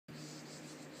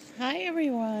Hi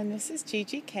everyone, this is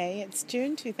Gigi K. It's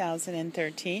June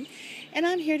 2013 and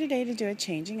I'm here today to do a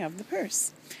changing of the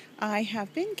purse. I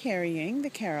have been carrying the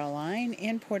Caroline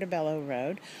in Portobello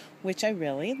Road, which I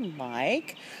really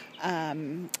like.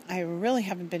 I really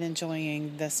haven't been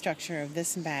enjoying the structure of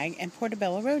this bag, and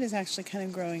Portobello Road is actually kind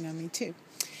of growing on me too.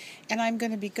 And I'm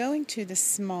going to be going to the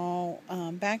small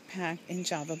backpack in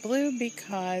Java Blue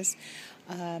because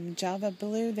Java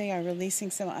Blue, they are releasing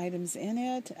some items in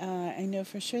it. I know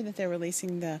for sure that they're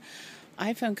releasing the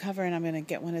iPhone cover, and I'm going to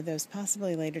get one of those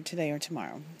possibly later today or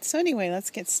tomorrow. So anyway, let's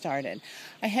get started.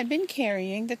 I had been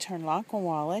carrying the Turnlock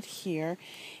wallet here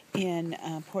in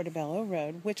Portobello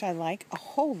Road, which I like a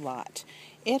whole lot.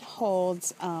 It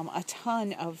holds a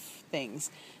ton of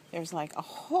things. There's like a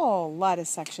whole lot of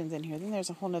sections in here. Then there's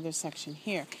a whole other section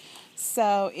here.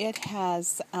 So it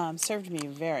has served me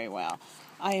very well.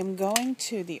 I am going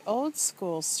to the old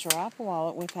school strap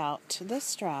wallet without the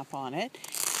strap on it,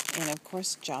 and of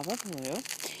course Java Blue.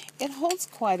 It holds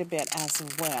quite a bit as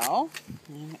well.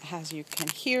 And as you can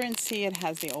hear and see, it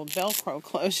has the old Velcro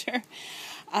closure.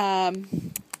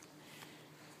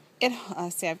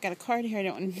 See, I've got a card here I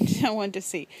don't want to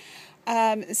see.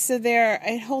 So there,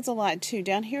 it holds a lot too.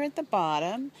 Down here at the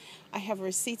bottom, I have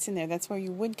receipts in there. That's where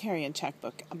you would carry a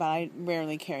checkbook, but I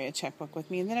rarely carry a checkbook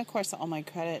with me. And then, of course, all my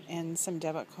credit and some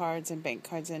debit cards and bank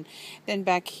cards. And then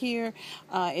back here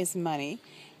is money.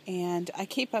 And I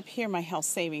keep up here my health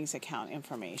savings account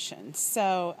information.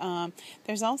 So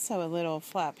there's also a little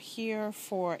flap here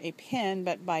for a pen,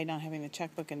 but by not having the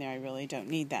checkbook in there, I really don't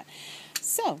need that.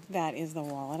 So that is the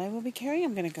wallet I will be carrying.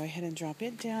 I'm going to go ahead and drop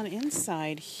it down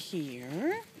inside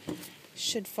here.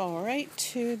 Should fall right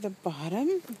to the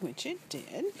bottom, which it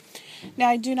did. Now,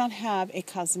 I do not have a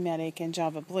cosmetic in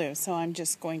Java Blue, so I'm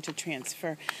just going to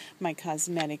transfer my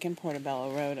cosmetic in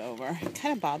Portobello Road over. It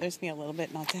kind of bothers me a little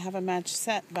bit not to have a match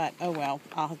set, but oh well,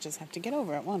 I'll just have to get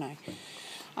over it, won't I?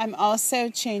 I'm also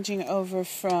changing over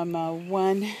from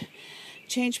one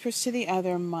change purse to the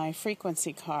other my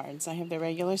frequency cards. I have the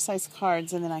regular size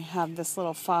cards, and then I have this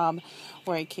little fob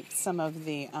where I keep some of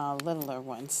the littler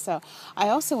ones. So I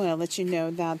also want to let you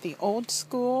know that the old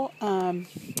school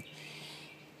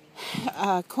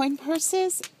coin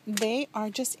purses, they are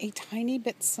just a tiny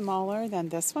bit smaller than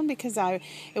this one because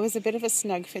it was a bit of a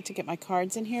snug fit to get my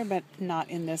cards in here, but not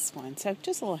in this one. So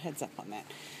just a little heads up on that.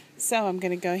 So I'm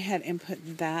going to go ahead and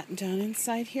put that down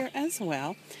inside here as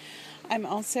well. I'm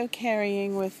also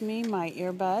carrying with me my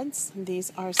earbuds.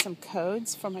 These are some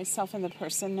codes for myself and the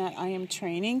person that I am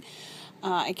training.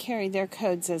 I carry their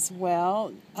codes as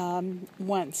well.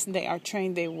 Once they are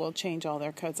trained, they will change all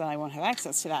their codes, and I won't have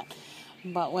access to that.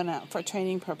 But for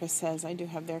training purposes, I do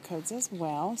have their codes as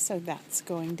well, so that's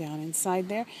going down inside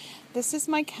there. This is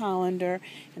my calendar,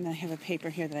 and I have a paper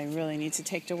here that I really need to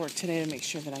take to work today to make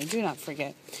sure that I do not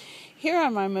forget. Here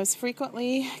are my most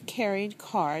frequently carried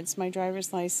cards, my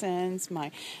driver's license,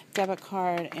 my debit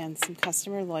card, and some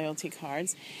customer loyalty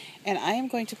cards. And I am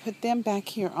going to put them back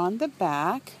here on the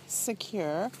back,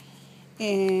 secure,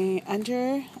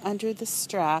 under the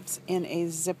straps in a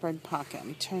zippered pocket. Let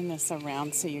me turn this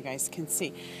around so you guys can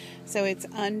see. So it's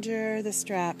under the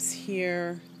straps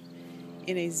here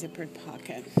in a zippered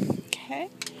pocket. Okay.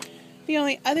 The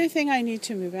only other thing I need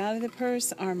to move out of the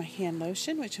purse are my hand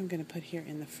lotion, which I'm going to put here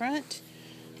in the front,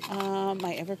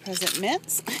 my ever-present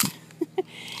mints,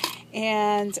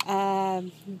 and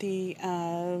the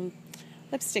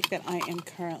lipstick that I am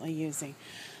currently using.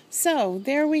 So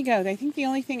there we go. I think the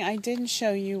only thing I didn't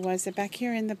show you was that back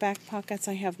here in the back pockets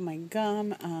I have my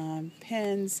gum,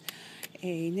 pens,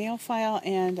 a nail file,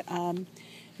 and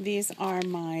these are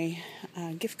my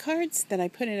gift cards that I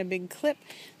put in a big clip.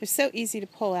 They're so easy to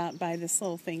pull out by this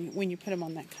little thing when you put them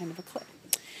on that kind of a clip.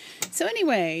 So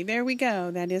anyway, there we go.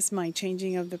 That is my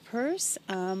changing of the purse.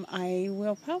 I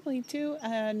will probably do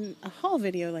a haul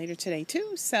video later today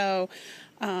too, so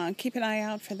keep an eye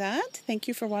out for that. Thank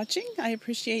you for watching. I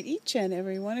appreciate each and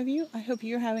every one of you. I hope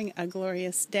you're having a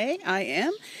glorious day. I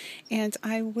am, and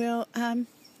I will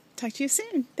talk to you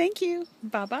soon. Thank you.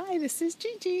 Bye-bye. This is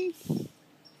Gigi.